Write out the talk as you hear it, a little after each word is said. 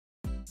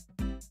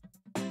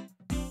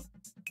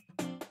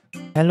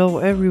Hello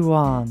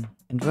everyone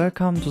and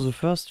welcome to the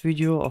first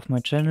video of my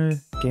channel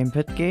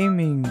Gamepad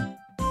Gaming.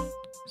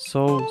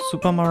 So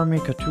Super Mario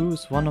Maker 2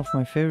 is one of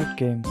my favorite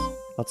games,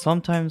 but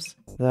sometimes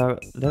there are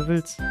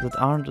levels that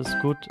aren't as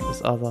good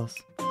as others.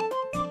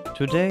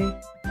 Today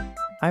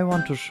I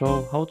want to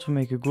show how to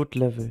make a good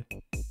level.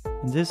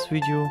 In this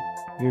video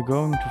we are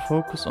going to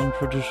focus on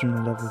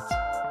traditional levels.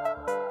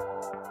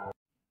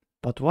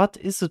 But what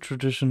is a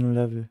traditional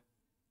level?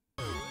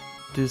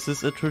 This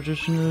is a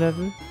traditional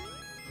level.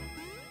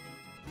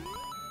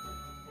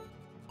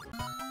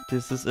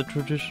 This is a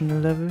traditional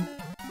level.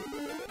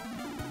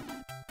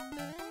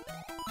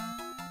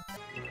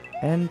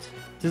 And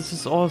this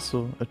is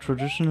also a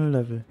traditional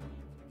level.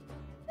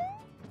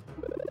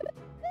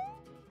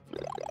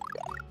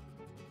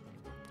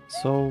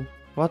 So,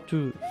 what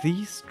do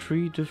these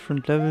three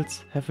different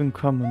levels have in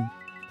common?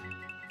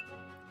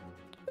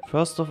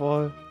 First of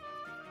all,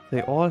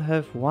 they all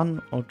have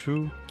one or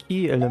two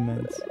key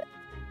elements.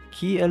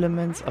 Key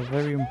elements are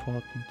very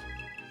important.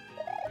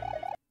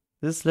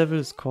 This level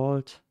is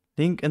called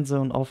Link and the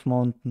On-Off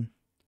Mountain.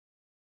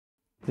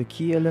 The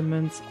key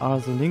elements are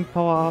the Link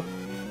power-up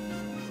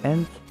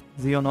and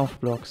the on-off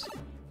blocks.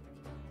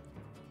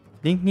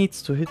 Link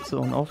needs to hit the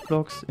on-off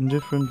blocks in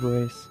different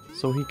ways,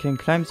 so he can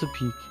climb the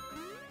peak.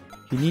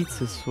 He needs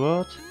his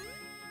sword,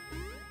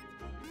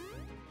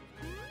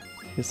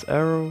 his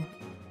arrow,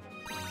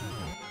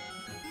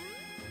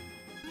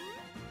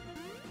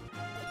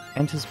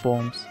 and his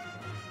bombs.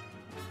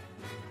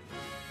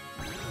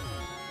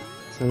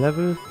 The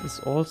level is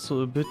also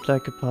a bit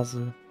like a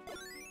puzzle.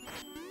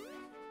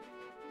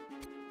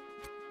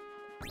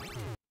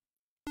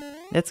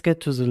 Let's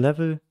get to the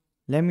level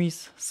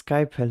Lemmy's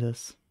Sky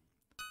Palace.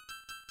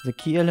 The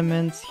key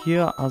elements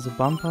here are the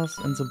bumpers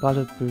and the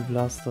bullet bill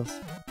blasters.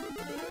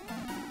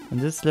 In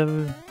this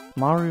level,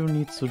 Mario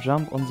needs to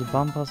jump on the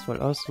bumpers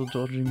while also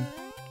dodging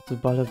the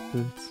bullet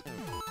bills.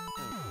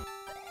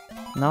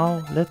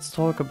 Now let's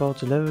talk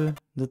about a level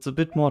that's a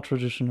bit more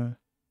traditional.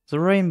 The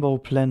Rainbow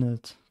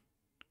Planet.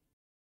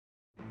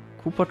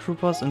 Koopa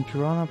Troopers and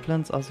Piranha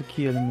Plants are the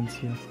key elements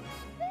here.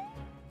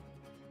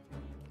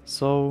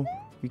 So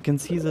we can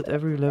see that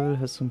every level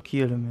has some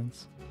key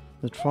elements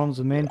that form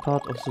the main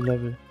part of the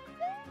level.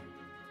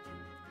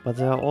 But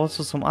there are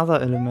also some other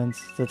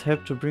elements that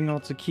help to bring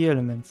out the key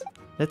elements.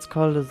 Let's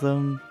call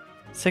them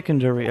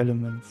secondary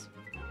elements.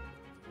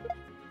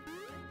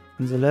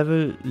 In the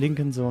level Link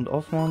and the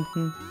On-Off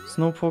Mountain,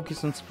 snow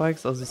pokies and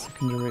spikes are the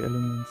secondary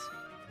elements.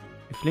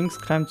 If Link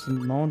climbs the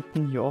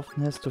mountain, he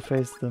often has to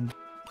face them,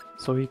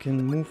 so he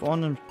can move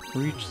on and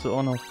reach the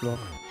on-off block.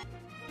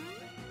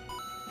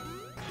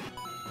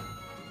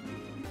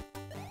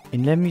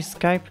 In Lemmy's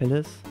Sky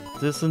Palace,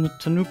 there's a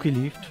Tanuki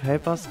leaf to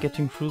help us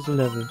getting through the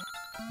level.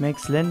 It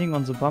makes landing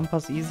on the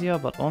bumpers easier,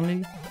 but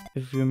only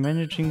if we're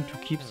managing to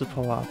keep the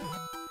power up.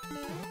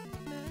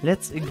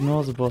 Let's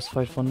ignore the boss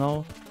fight for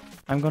now.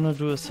 I'm gonna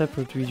do a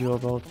separate video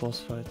about boss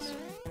fights.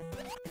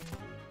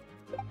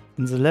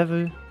 In the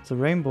level, the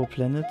Rainbow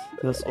Planet,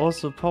 there's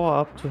also a power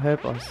up to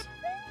help us.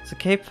 The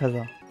Cape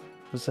Feather.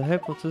 With the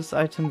help of this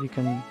item we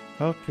can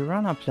hurt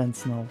Piranha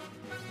Plants now.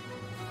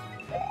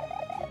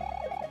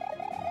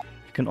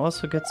 We can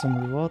also get some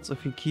rewards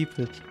if we keep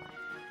it.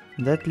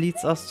 And that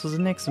leads us to the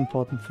next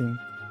important thing.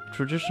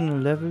 Traditional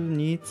level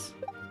needs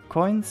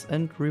coins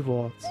and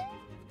rewards.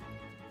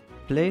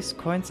 Place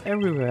coins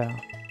everywhere.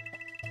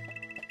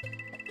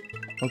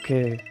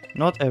 Okay,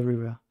 not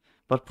everywhere,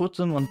 but put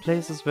them on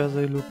places where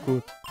they look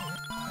good,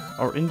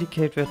 or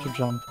indicate where to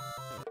jump.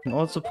 You can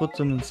also put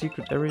them in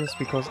secret areas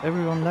because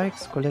everyone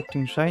likes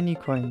collecting shiny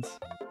coins.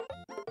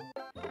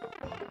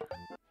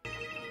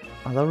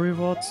 Other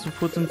rewards to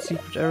put in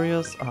secret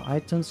areas are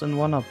items and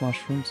 1-up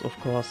mushrooms, of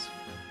course.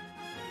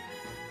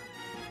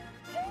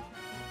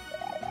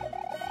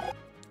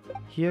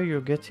 Here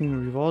you're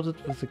getting rewarded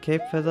with a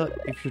Cape Feather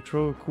if you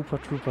throw a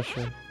Koopa Trooper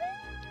shell.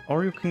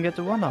 Or you can get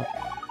a 1-up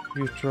if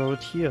you throw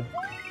it here.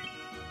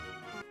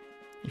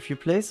 If you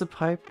place a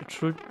pipe, it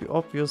should be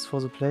obvious for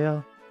the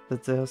player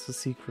that there's a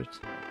secret.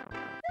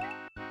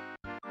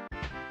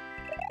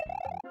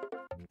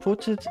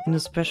 Put it in a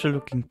special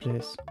looking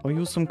place, or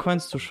use some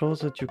coins to show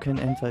that you can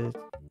enter it.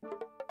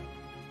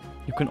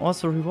 You can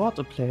also reward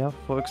a player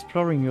for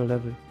exploring your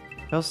level.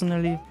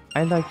 Personally,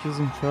 I like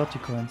using 30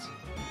 coins,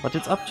 but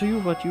it's up to you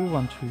what you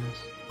want to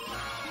use.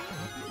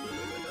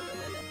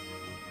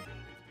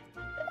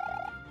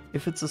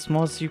 If it's a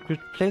small secret,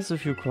 place a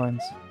few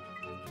coins.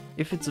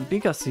 If it's a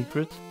bigger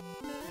secret,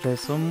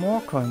 place some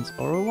more coins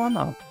or a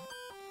 1-up.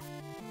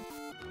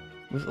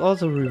 With all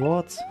the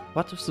rewards,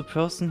 what if the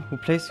person who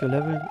plays your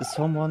level is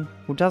someone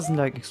who doesn't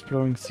like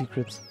exploring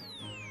secrets,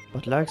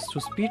 but likes to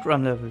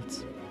speedrun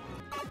levels?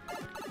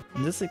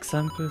 In this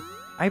example,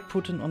 I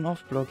put an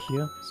on-off block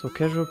here, so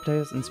casual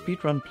players and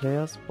speedrun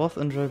players both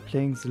enjoy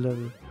playing the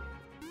level.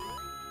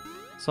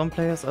 Some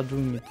players are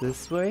doing it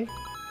this way.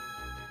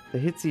 They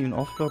hit the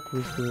on-off block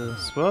with the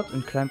sword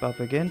and climb up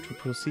again to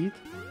proceed.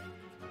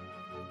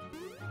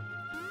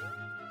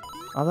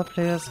 Other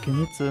players can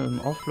hit the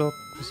on-off block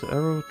with the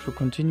arrow to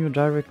continue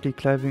directly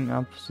climbing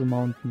up the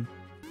mountain.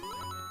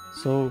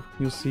 So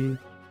you see,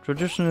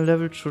 traditional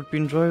levels should be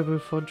enjoyable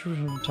for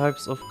different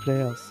types of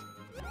players.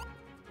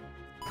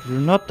 We're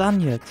not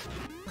done yet.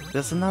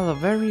 There's another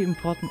very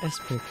important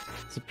aspect,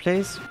 the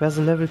place where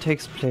the level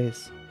takes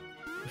place.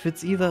 If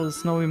it's either a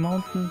snowy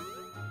mountain,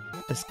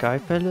 a sky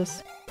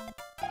palace,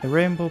 a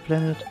rainbow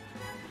planet,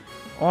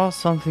 or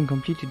something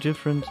completely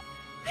different,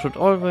 you should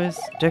always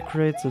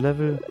decorate the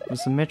level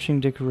with the matching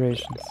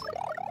decorations.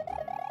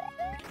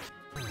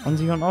 On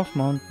the on-off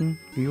mountain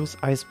we use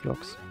ice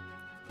blocks,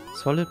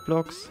 solid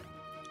blocks,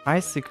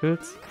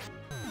 icicles,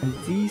 and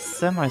these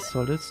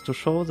semi-solids to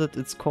show that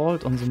it's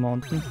cold on the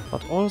mountain,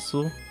 but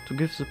also to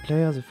give the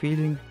player the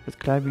feeling that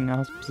climbing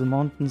up the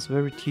mountain is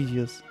very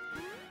tedious,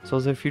 so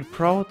they feel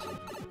proud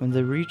when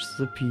they reach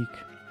the peak.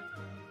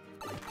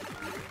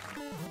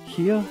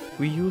 Here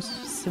we use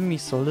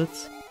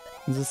semi-solids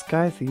in the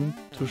sky theme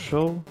to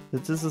show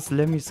that this is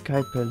Lemmy's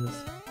Sky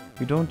Palace.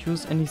 We don't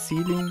use any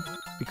ceiling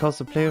because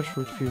the player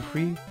should feel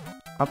free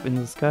up in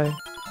the sky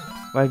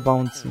while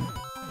bouncing.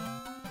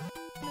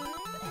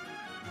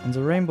 On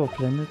the rainbow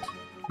planet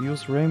we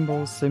use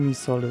rainbow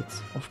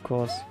semi-solids, of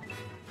course.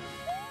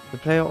 The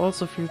player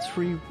also feels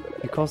free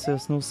because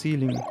there's no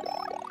ceiling.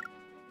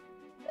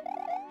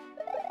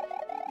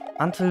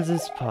 Until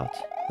this part,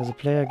 where the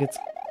player gets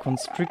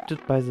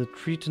constricted by the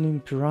threatening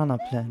piranha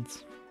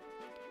plants.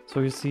 So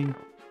you see,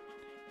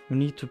 you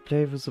need to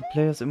play with the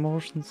player's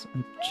emotions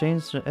and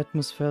change the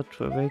atmosphere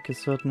to awake a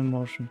certain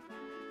emotion.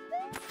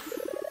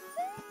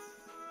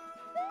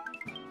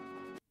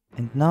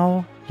 And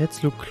now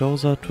let's look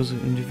closer to the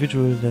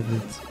individual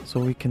levels, so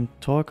we can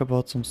talk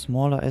about some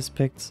smaller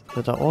aspects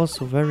that are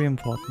also very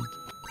important.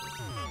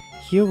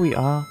 Here we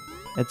are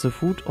at the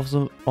foot of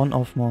the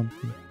on-off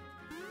mountain.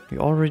 We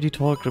already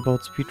talked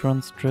about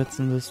speedrun strats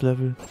in this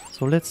level,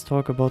 so let's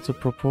talk about the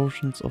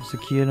proportions of the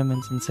key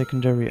elements and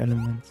secondary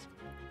elements.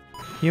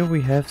 Here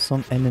we have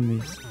some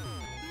enemies.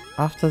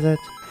 After that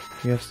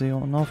we have the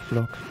on-off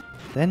block.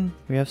 Then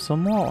we have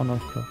some more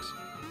on-off blocks.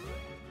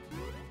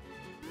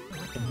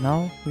 And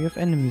now we have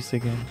enemies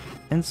again,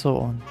 and so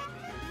on.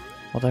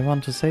 What I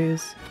want to say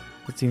is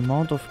that the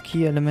amount of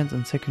key elements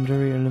and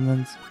secondary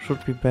elements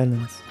should be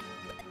balanced.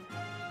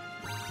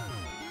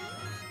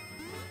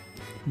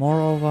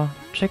 Moreover,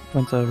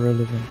 checkpoints are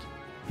relevant.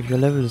 If your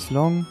level is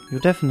long, you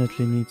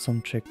definitely need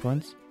some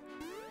checkpoints.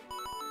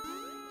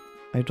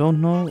 I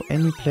don't know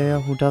any player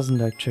who doesn't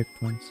like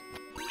checkpoints.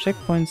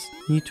 Checkpoints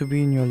need to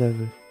be in your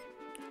level,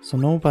 so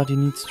nobody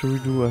needs to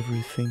redo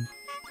everything.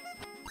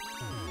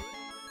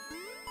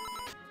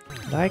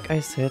 Like I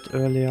said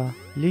earlier,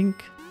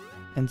 Link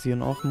and the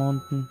on-off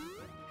mountain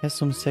has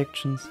some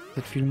sections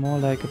that feel more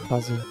like a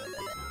puzzle.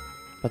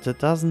 But that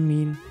doesn't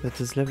mean that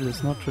this level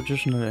is not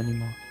traditional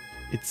anymore.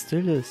 It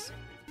still is.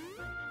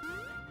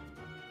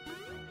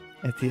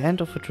 At the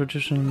end of a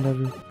traditional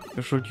level,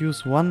 you should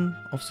use one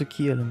of the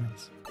key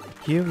elements.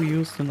 Here we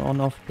used an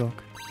on-off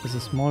block as a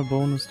small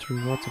bonus to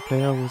reward the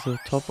player with the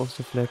top of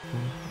the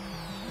flagpole.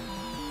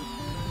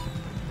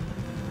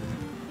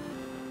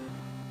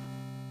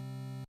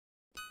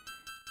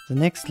 The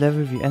next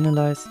level we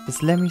analyze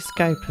is Lemmy's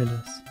Sky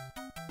Palace.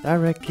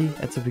 Directly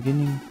at the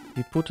beginning,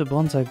 we put a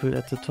bonsai build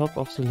at the top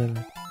of the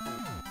level.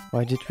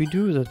 Why did we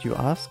do that, you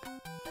ask?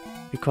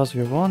 Because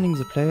we are warning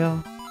the player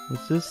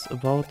with this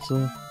about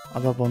the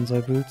other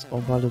bonsai builds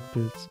or bullet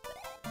builds.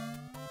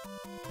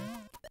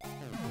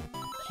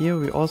 Here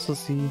we also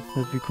see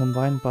that we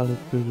combine bullet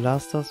build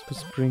blasters with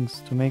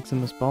springs to make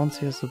them as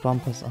bouncy as the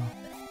bumpers are.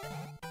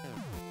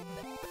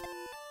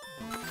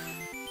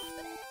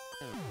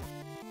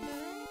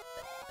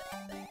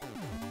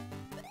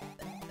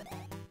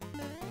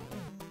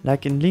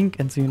 Like in Link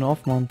and the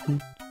on-off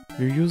mountain,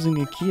 we're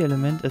using a key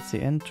element at the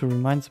end to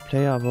remind the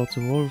player about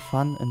the whole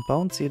fun and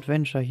bouncy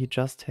adventure he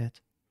just had.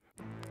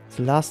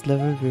 The last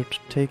level we're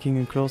taking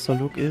a closer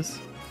look is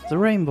the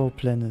Rainbow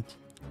Planet.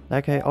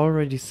 Like I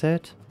already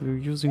said, we're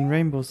using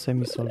rainbow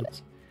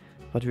semi-solids,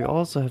 but we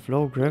also have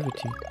low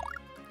gravity.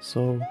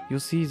 So you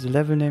see, the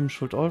level name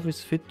should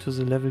always fit to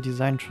the level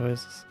design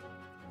choices.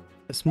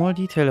 A small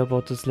detail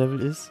about this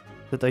level is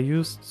that I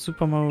used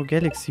Super Mario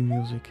Galaxy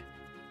music.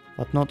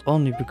 But not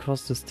only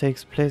because this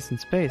takes place in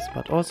space,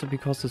 but also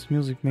because this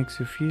music makes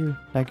you feel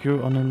like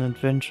you're on an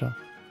adventure.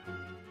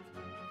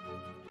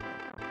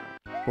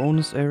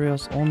 Bonus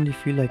areas only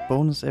feel like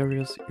bonus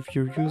areas if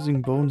you're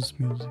using bonus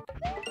music.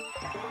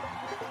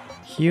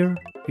 Here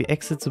we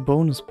exit the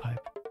bonus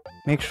pipe.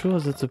 Make sure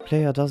that the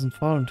player doesn't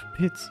fall into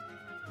pits.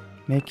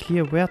 Make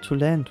clear where to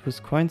land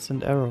with coins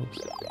and arrows.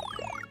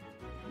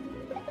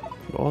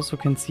 You also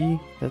can see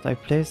that I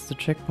placed the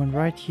checkpoint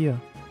right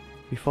here,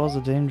 before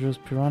the dangerous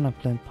piranha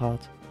plant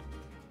part.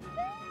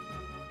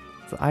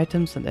 The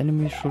items and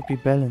enemies should be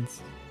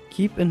balanced.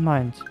 Keep in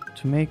mind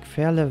to make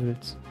fair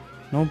levels.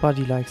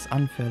 Nobody likes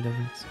unfair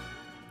levels.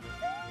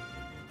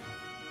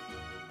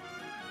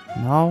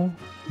 Now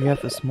we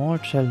have a small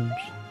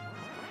challenge.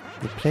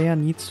 The player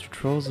needs to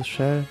throw the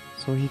shell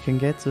so he can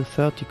get the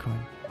 30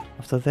 coin.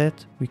 After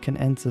that we can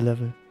end the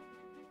level.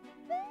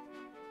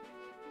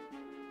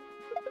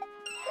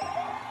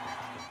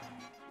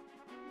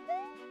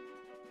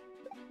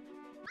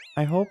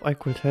 I hope I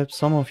could help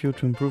some of you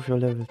to improve your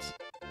levels.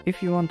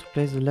 If you want to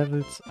play the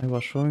levels I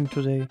was showing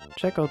today,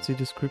 check out the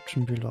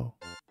description below.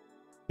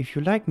 If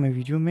you like my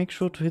video, make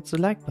sure to hit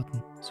the like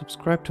button,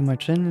 subscribe to my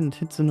channel and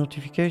hit the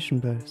notification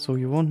bell so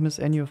you won't miss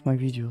any of my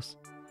videos.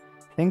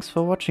 Thanks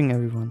for watching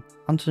everyone,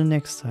 until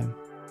next time,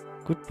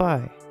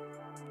 goodbye.